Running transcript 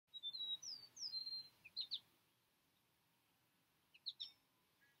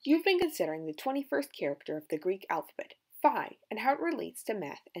You've been considering the 21st character of the Greek alphabet, phi, and how it relates to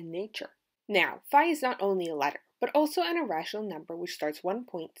math and nature. Now, phi is not only a letter, but also an irrational number which starts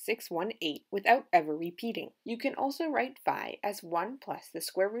 1.618 without ever repeating. You can also write phi as 1 plus the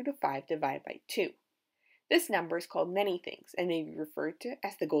square root of 5 divided by 2. This number is called many things and may be referred to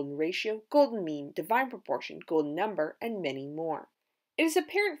as the golden ratio, golden mean, divine proportion, golden number, and many more. It is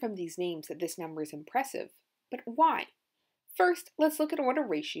apparent from these names that this number is impressive, but why? First, let's look at what a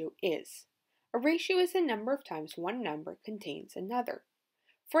ratio is. A ratio is the number of times one number contains another.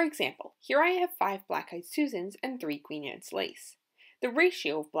 For example, here I have 5 Black-Eyed Susans and 3 Queen Anne's lace. The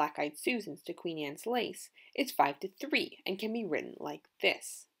ratio of Black-Eyed Susans to Queen Anne's lace is 5 to 3 and can be written like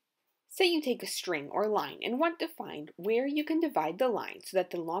this. Say you take a string or line and want to find where you can divide the line so that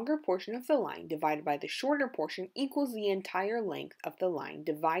the longer portion of the line divided by the shorter portion equals the entire length of the line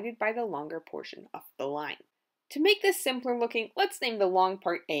divided by the longer portion of the line. To make this simpler looking, let's name the long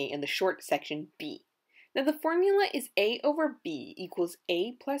part A and the short section B. Now the formula is A over B equals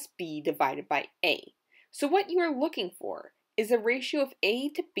A plus B divided by A. So what you are looking for is a ratio of A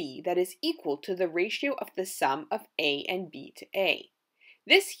to B that is equal to the ratio of the sum of A and B to A.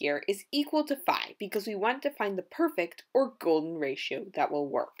 This here is equal to phi because we want to find the perfect or golden ratio that will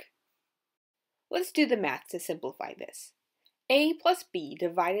work. Let's do the math to simplify this. A plus B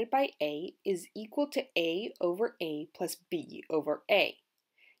divided by A is equal to A over A plus B over A.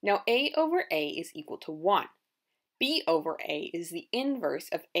 Now A over A is equal to 1. B over A is the inverse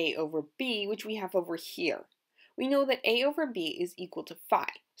of A over B, which we have over here. We know that A over B is equal to phi,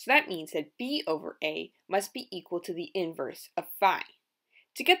 so that means that B over A must be equal to the inverse of phi.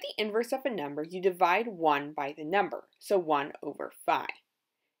 To get the inverse of a number, you divide 1 by the number, so 1 over phi.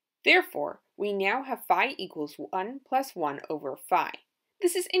 Therefore, we now have phi equals 1 plus 1 over phi.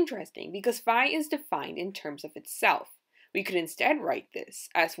 This is interesting because phi is defined in terms of itself. We could instead write this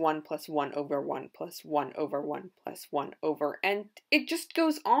as 1 plus 1 over 1 plus 1 over 1 plus 1 over, and it just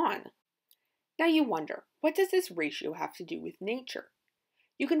goes on. Now you wonder, what does this ratio have to do with nature?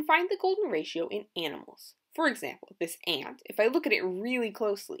 You can find the golden ratio in animals. For example, this ant, if I look at it really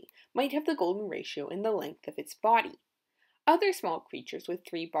closely, might have the golden ratio in the length of its body. Other small creatures with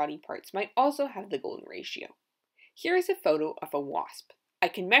 3 body parts might also have the golden ratio. Here is a photo of a wasp. I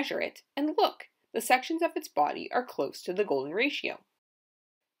can measure it, and look, the sections of its body are close to the golden ratio.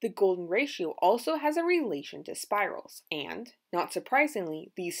 The golden ratio also has a relation to spirals, and, not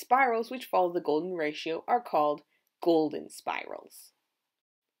surprisingly, these spirals which follow the golden ratio are called golden spirals.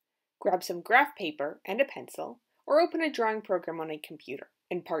 Grab some graph paper and a pencil, or open a drawing program on a computer.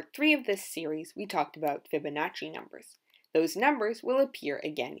 In part 3 of this series, we talked about Fibonacci numbers. Those numbers will appear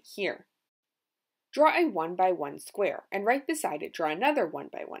again here. Draw a 1 by 1 square, and right beside it draw another 1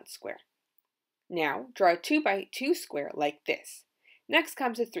 by 1 square. Now, draw a 2 by 2 square like this. Next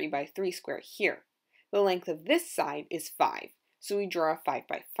comes a 3 by 3 square here. The length of this side is 5, so we draw a 5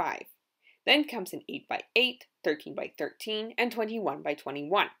 by 5. Then comes an 8 by 8, 13 by 13, and 21 by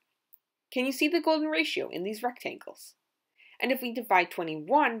 21. Can you see the golden ratio in these rectangles? And if we divide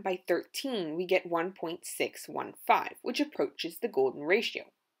 21 by 13, we get 1.615, which approaches the golden ratio.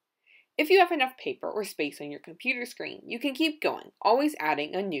 If you have enough paper or space on your computer screen, you can keep going, always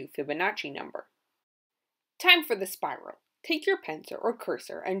adding a new Fibonacci number. Time for the spiral. Take your pencil or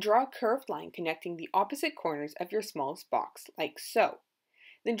cursor and draw a curved line connecting the opposite corners of your smallest box, like so.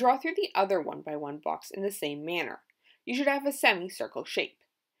 Then draw through the other 1 by 1 box in the same manner. You should have a semicircle shape.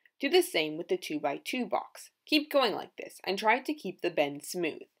 Do the same with the 2 by 2 box. Keep going like this and try to keep the bend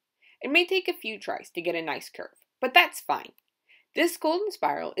smooth. It may take a few tries to get a nice curve, but that's fine. This golden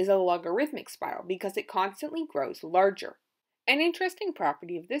spiral is a logarithmic spiral because it constantly grows larger. An interesting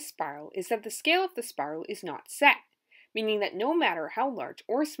property of this spiral is that the scale of the spiral is not set, meaning that no matter how large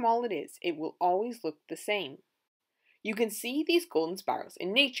or small it is, it will always look the same. You can see these golden spirals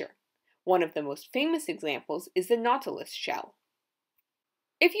in nature. One of the most famous examples is the nautilus shell.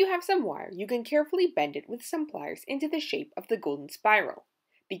 If you have some wire, you can carefully bend it with some pliers into the shape of the golden spiral.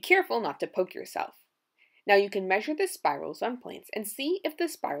 Be careful not to poke yourself. Now you can measure the spirals on plants and see if the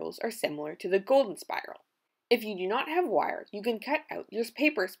spirals are similar to the golden spiral. If you do not have wire, you can cut out your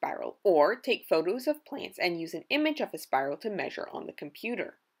paper spiral or take photos of plants and use an image of a spiral to measure on the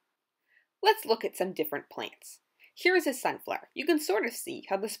computer. Let's look at some different plants. Here is a sunflower. You can sort of see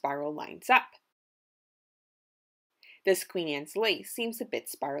how the spiral lines up. This Queen Anne's lace seems a bit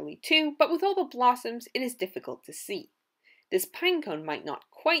spirally too, but with all the blossoms, it is difficult to see. This pine cone might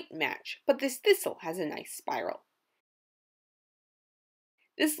not quite match, but this thistle has a nice spiral.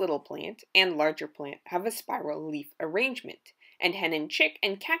 This little plant and larger plant have a spiral leaf arrangement, and hen and chick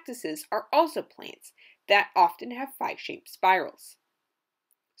and cactuses are also plants that often have phi-shaped spirals.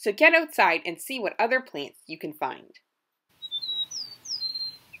 So get outside and see what other plants you can find.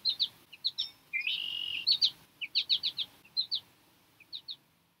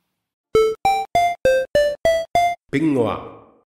 Bingoa.